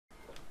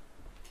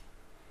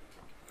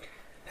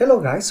Hello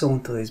guys, so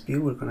in today's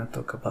video we're going to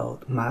talk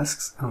about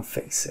masks and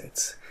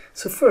facets.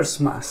 So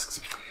first,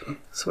 masks.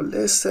 So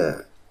let's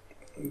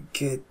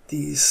get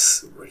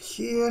this right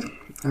here,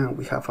 and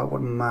we have our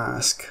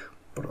mask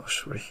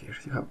brush right here.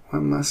 You have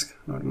one mask,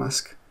 another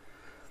mask.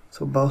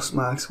 So both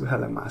masks we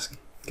have a mask.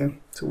 Okay,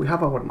 so we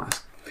have our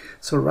mask.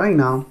 So right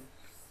now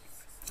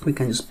we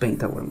can just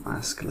paint our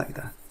mask like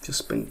that.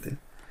 Just paint it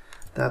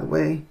that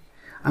way,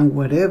 and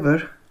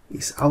whatever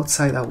is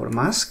outside our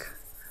mask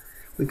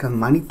we can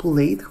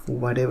manipulate.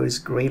 Whatever is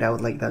grayed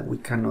out like that we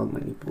cannot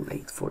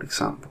manipulate. For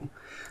example,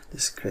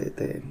 let's create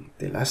the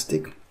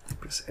elastic.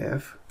 Press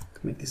F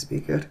to make this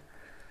bigger.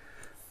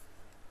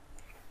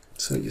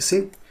 So you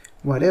see,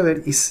 whatever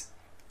is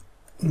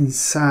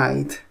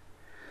inside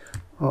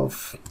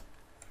of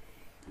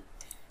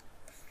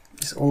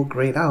is all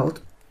grayed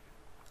out.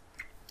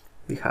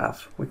 We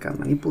can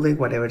manipulate.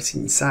 Whatever is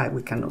inside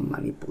we cannot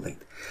manipulate.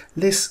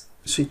 Let's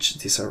switch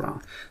this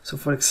around. So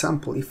for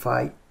example, if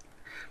I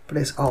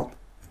press Alt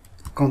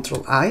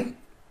Control I,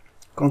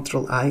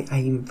 I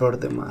invert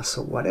the mask.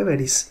 So whatever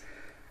is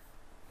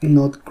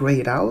not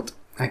grayed out,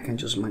 I can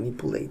just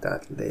manipulate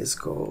that. Let's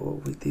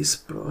go with this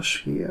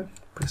brush here.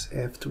 Press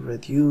F to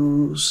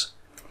reduce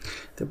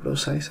the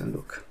brush size, and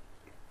look.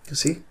 You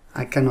see,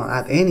 I cannot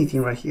add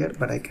anything right here,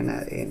 but I can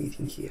add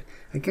anything here.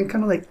 I can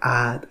kind of like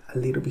add a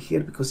little bit here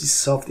because it's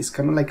soft. It's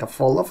kind of like a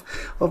fall off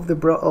of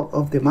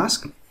the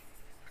mask.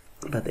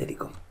 But there you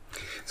go.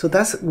 So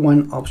that's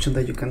one option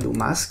that you can do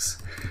masks.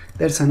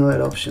 There's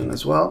another option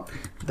as well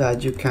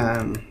that you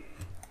can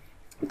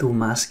do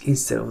mask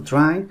instead of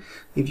drawing.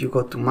 If you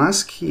go to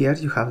mask here,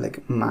 you have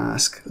like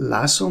mask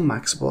lasso,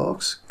 mask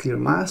box, clear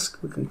mask.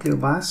 We can clear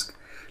mask.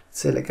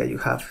 Say like you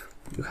have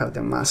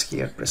the mask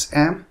here. Press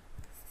M,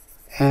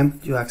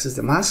 you access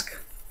the mask.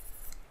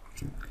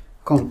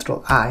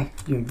 Control I,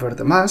 you invert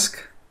the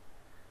mask,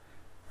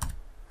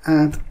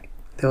 and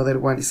the other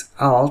one is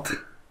Alt.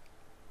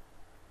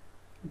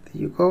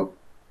 There you go.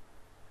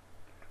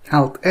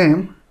 Alt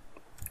M,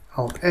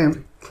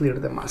 clear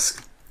the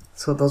mask.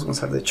 So those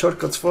ones are the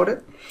shortcuts for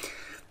it.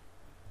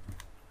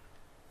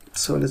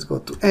 So let's go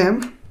to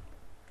M.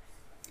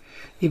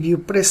 If you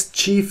press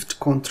Shift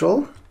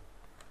Control,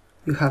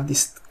 you have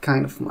this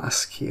kind of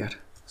mask here.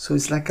 So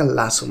it's like a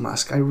lasso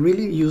mask. I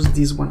really use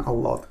this one a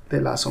lot.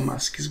 The lasso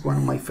mask is one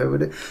of my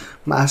favorite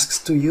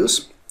masks to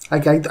use.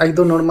 Like I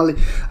don't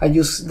normally, I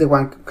use the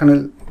one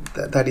kind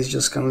of that is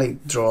just kind of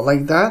like draw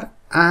like that,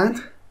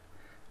 and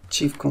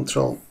Shift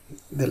Control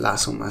the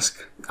lasso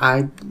mask.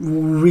 I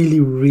really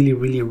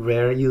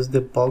rare use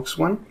the box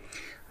one.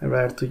 I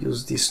rather to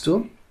use these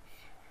two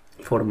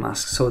for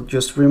masks. So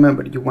just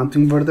remember, you want to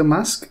invert the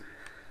mask,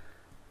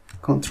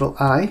 Control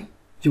I.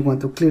 You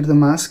want to clear the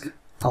mask,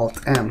 Alt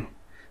M.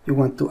 You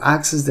want to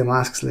access the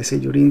masks. Let's say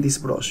you're in this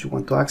brush, you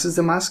want to access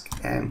the mask,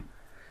 M,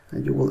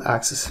 and you will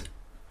access.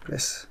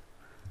 Press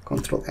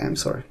Control M.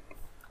 Sorry,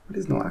 there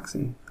is no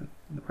accessing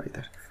right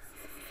there.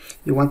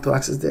 You want to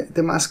access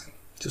the mask,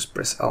 just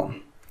press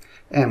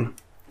M,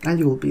 and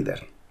you will be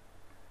there.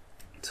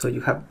 So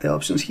you have the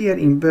options here: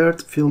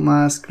 invert, fill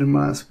mask, clear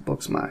mask,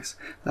 box mask,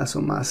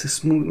 lasso mask,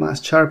 smooth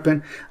mask,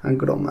 sharpen, and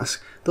grow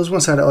mask. Those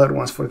ones are the other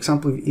ones. For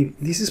example, if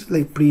this is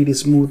like pretty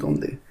smooth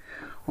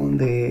on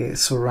the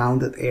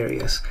surrounded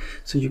areas,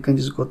 so you can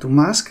just go to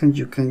mask and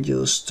you can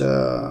just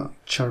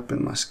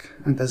sharpen mask,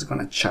 and that's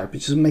gonna sharpen.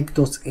 Just make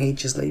those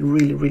edges like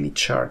really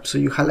sharp, so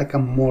you have like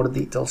more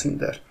details in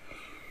there.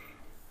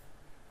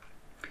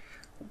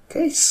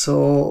 Okay,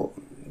 so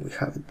we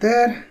have it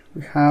there.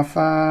 We have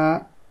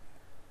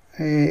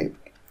a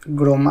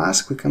grow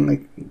mask. We can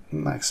make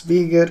mask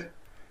bigger,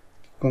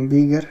 become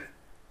bigger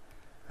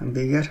and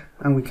bigger,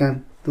 and we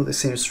can do the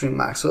same string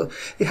mask. So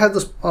it has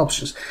those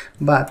options,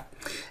 but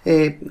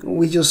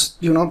we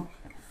just, you know,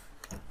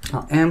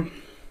 M.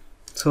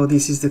 So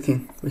this is the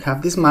thing. We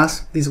have this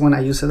mask. This one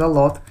I use it a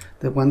lot.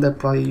 The one that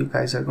probably you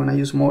guys are gonna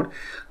use more.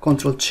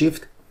 Control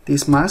Shift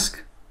this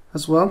mask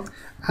as well,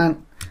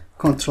 and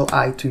Control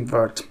I to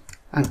invert,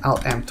 and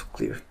Alt M to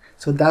clear.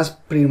 So that's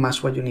pretty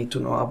much what you need to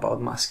know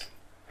about masking.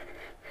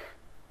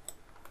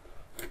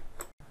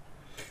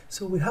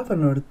 So we have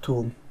another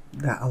tool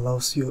that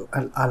allows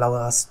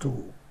us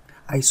to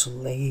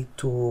isolate,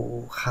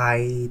 to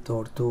hide,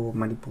 or to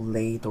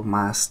manipulate or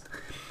mask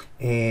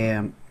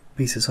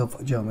pieces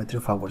of geometry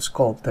of our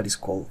sculpt that is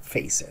called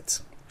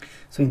facets.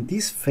 So in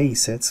these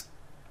facets,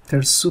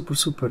 they're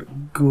super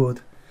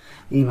good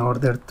in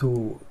order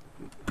to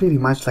pretty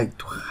much like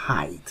to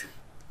hide,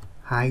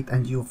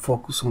 and you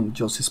focus on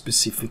just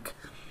specific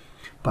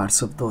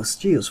parts of those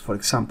geos. For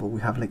example,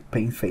 we have like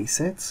paint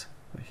facets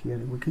right here.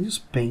 We can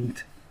just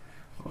paint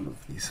all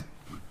of these.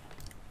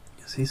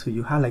 You see, so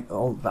you have like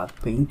all that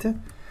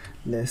painted.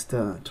 Let's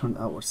turn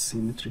our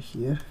symmetry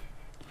here.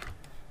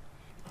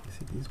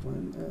 See this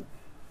one.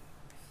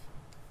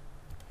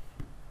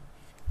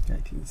 I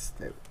think it's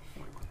there.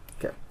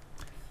 Okay.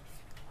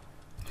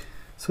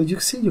 So you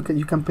see, you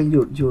can paint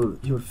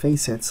your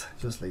facets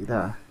just like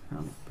that.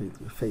 Paint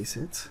your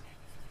facets,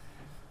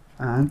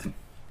 and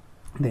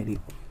there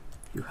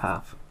you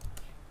have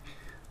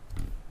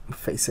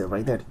facet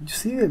right there. You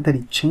see that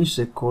it changed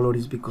the color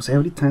is because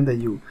every time that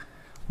you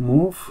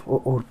move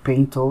or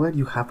paint over,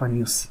 you have a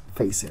new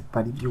facet.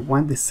 But if you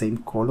want the same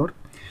color,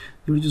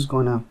 you're just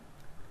gonna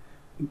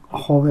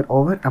hover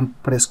over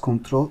and press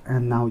Ctrl,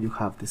 and now you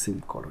have the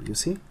same color. You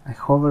see, I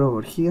hover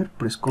over here,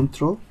 press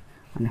Ctrl,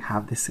 and I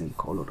have the same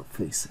color of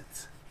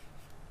facets.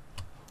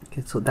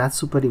 Okay, so that's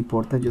super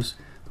important just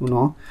to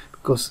know,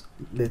 because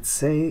let's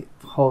say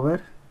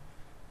hover,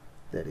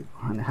 there you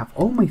go, and I have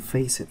all my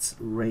facets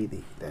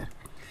ready there.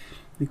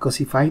 Because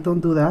if I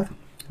don't do that,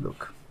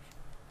 look,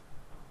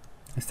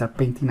 I start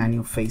painting a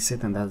new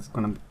facet, and that's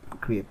gonna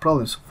create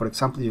problems. So for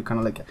example, you kind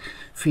of like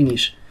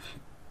finish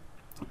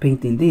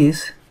painting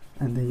this,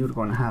 and then you're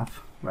gonna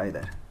have right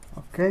there.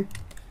 Okay,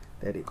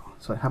 there you go.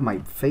 So I have my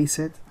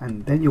facet,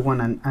 and then you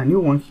want a new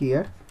one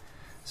here.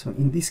 So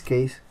in this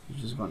case, you're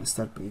just gonna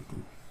start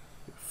painting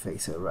your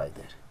facet right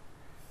there.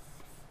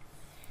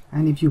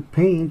 And if you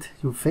paint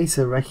your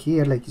facet right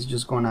here, like it's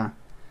just gonna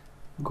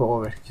go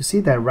over. You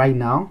see that right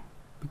now,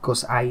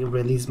 because I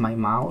release my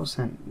mouse,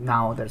 and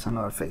now there's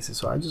another facet.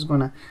 So I'm just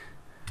gonna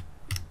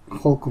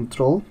hold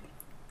Control,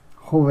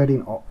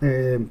 hovering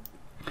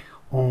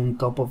on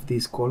top of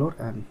this color,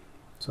 and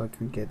so I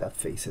can get that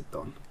facet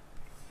done.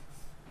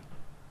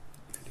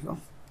 There you go.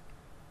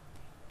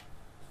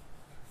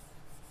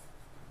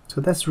 So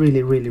that's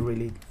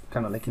really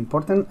kind of like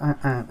important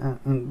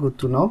and good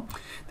to know.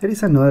 There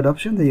is another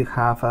option that you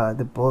have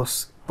the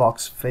box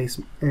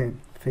facet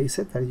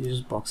that you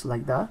just box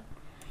like that.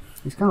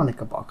 It's kind of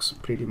like a box,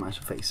 pretty much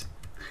a facet.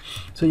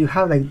 So you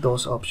have like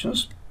those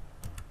options.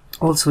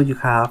 Also you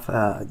have,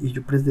 if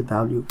you press the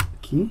W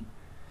key,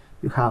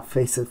 you have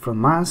facet from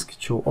mask,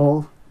 show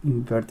all,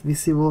 invert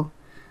visible,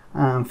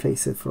 and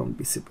facet from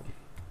visible.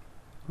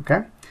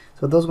 Okay,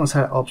 so those ones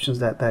are options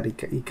that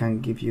it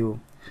can give you,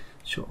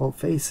 show all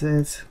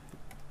facets,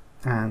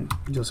 and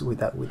just with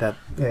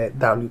that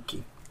W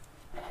key.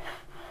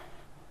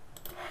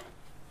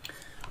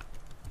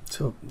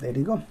 So there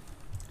you go.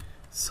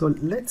 So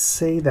let's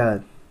say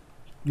that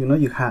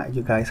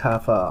you guys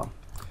have a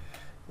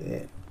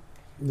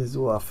let's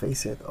do a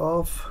facet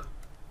of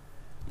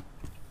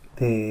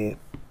the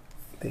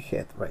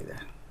head right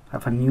there.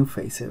 Have a new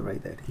facet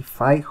right there.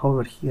 If I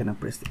hover here and I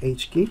press the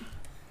H key,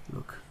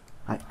 look,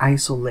 I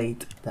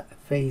isolate the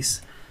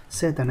face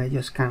set, and I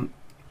just can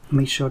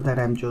make sure that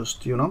I'm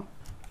just, you know,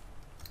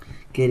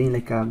 getting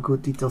like a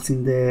good details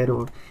in there,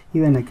 or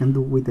even I can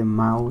do with the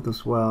mouth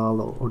as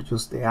well, or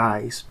just the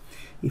eyes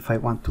if I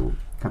want to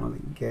kind of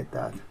like get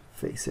that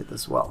facet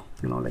as well.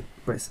 You know, like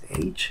press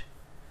H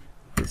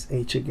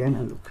again,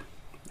 and look,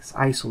 it's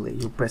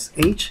isolate. You press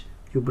H,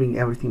 you bring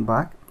everything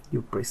back.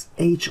 You press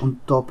H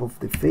on top of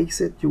the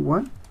facet you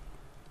want,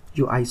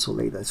 you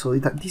isolate that. So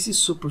this is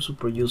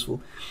super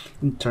useful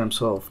in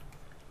terms of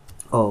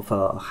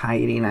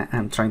hiding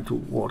and trying to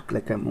work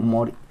like a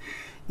more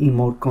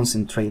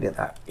concentrated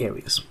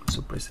areas.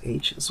 So press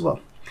H as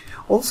well.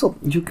 Also,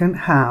 you can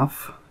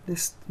have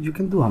this, you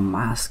can do a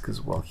mask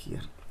as well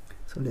here.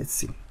 So let's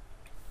see,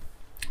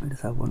 let's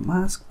have one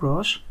mask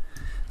brush,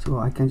 so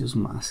I can just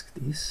mask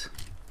this.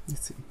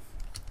 Let's see,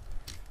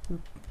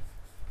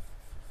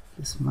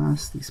 just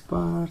mask this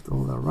part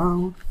all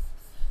around,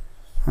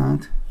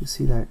 and you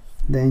see that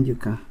then you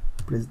can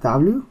press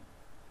W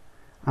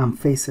and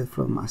facet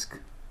from mask,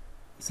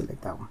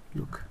 select that one.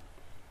 Look,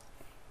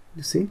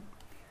 you see,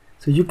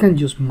 so you can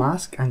just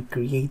mask and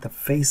create a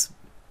face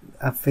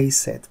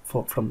set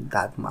from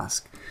that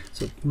mask,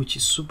 so which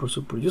is super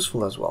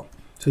useful as well.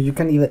 So you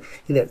can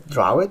either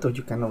draw it, or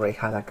you can already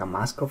have like a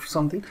mask of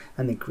something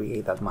and then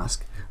create that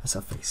mask as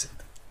a face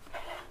set.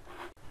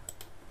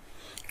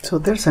 So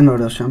there's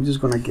another option. I'm just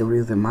gonna get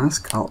rid of the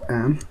mask, Alt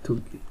M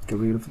to get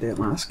rid of the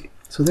mask.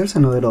 So there's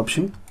another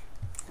option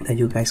that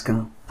you guys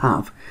can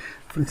have.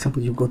 For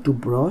example, you go to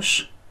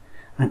brush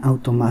and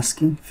auto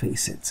masking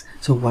facets.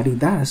 So what it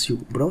does, you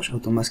brush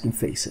auto masking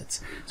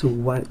facets. So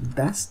what it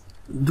does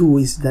do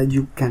is that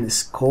you can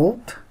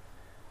sculpt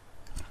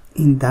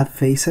in that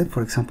facet.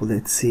 For example,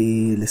 let's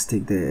see, let's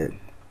take the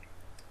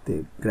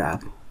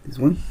grab, this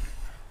one.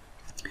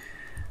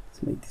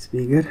 Let's make this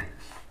bigger.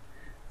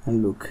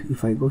 And look,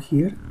 if I go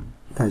here,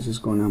 that's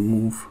just gonna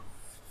move,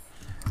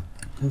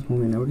 just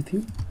moving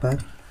everything.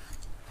 But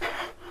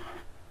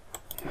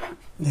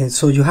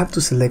so you have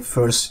to select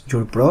first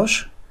your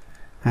brush,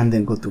 and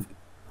then go to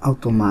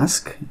auto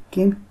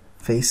masking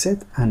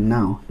facet, and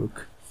now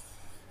look,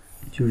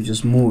 you're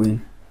just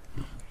moving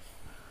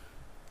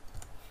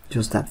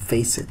just that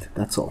facet,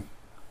 that's all.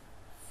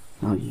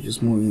 Now you're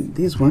just moving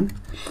this one.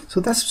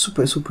 So that's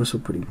super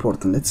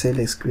important. Let's say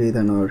let's create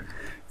another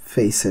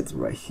facet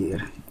right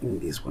here in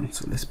this one.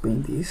 So let's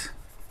paint this.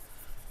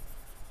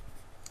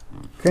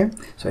 Okay,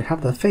 so I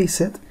have the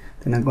facet.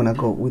 Then I'm gonna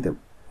go with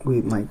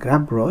my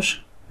grab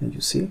brush, and you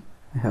see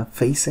I have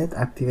facet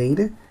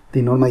activated.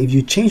 Then normally, if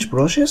you change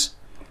brushes,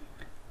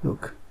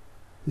 look,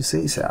 you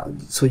see,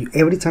 so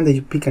every time that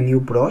you pick a new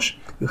brush,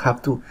 you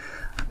have to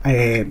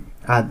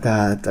add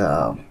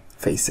that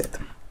facet.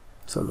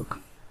 So look,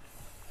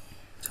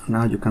 so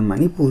now you can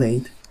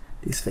manipulate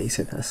this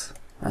facet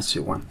as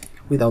you want.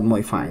 without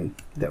modifying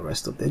the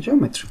rest of the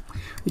geometry,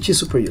 which is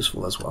super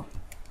useful as well.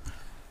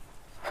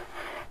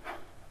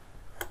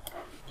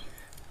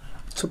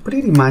 So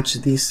pretty much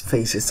these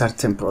faces are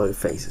temporary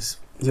faces,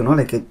 you know,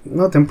 like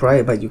not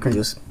temporary, but you can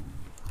just,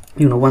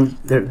 you know, when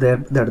they're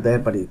there,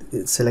 but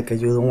it's like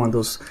you don't want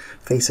those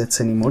facets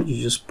anymore.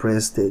 You just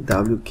press the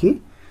W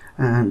key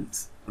and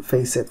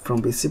facet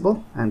from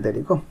visible, and there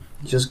you go.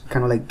 You just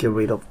kind of like get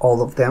rid of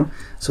all of them,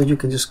 so you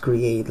can just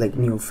create like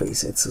new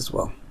facets as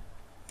well.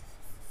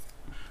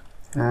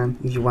 And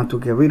if you want to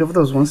get rid of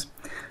those ones,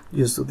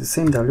 just do the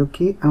same W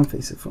key and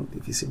facet from the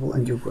visible,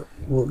 and you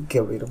will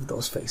get rid of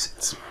those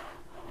facets.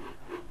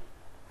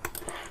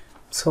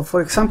 So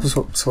for example,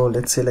 so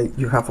let's say like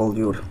you have all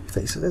your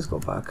faces. Let's go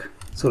back.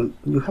 So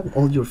you have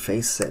all your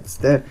face sets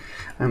there,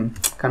 and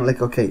kind of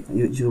like, okay,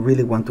 you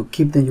really want to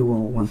keep them, you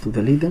won't want to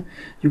delete them.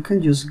 You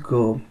can just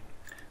go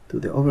to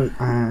the over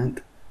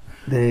and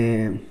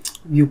the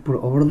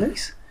viewport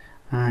overlays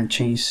and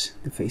change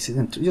the faces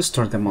and just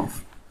turn them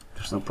off.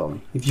 There's no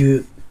problem. If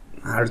you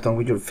are done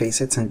with your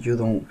facets and you're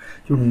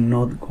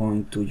not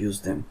going to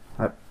use them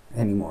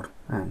anymore,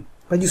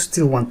 but you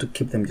still want to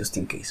keep them just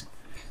in case.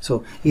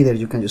 So either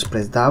you can just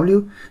press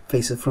W,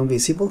 facet from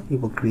visible,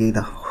 it will create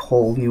a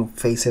whole new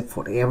facet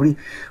for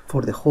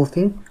the whole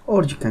thing,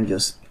 or you can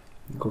just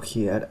go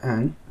here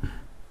and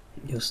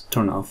just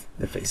turn off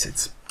the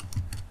facets.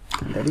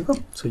 And there you go.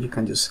 So you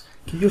can just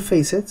keep your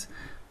facets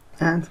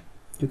and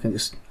you can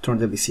just turn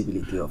the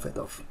visibility of it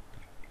off.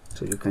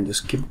 So you can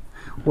just keep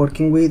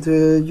working with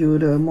your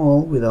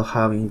model without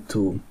having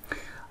to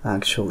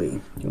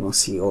actually, you know,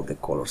 see all the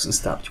colors and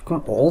stuff. You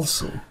can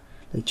also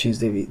like change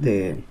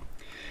the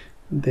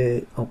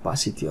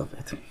opacity of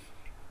it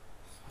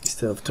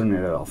instead of turning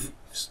it off,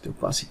 just the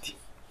opacity.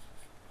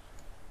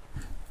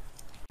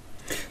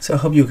 So I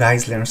hope you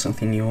guys learned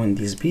something new in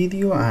this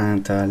video,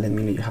 and let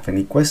me know if you have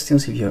any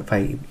questions. If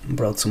I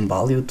brought some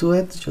value to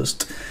it,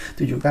 just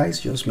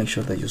make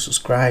sure that you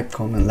subscribe,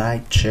 comment,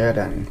 like, share,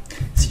 and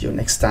see you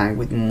next time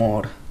with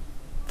more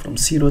from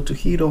zero to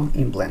hero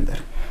in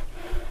Blender.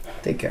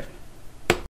 Take care.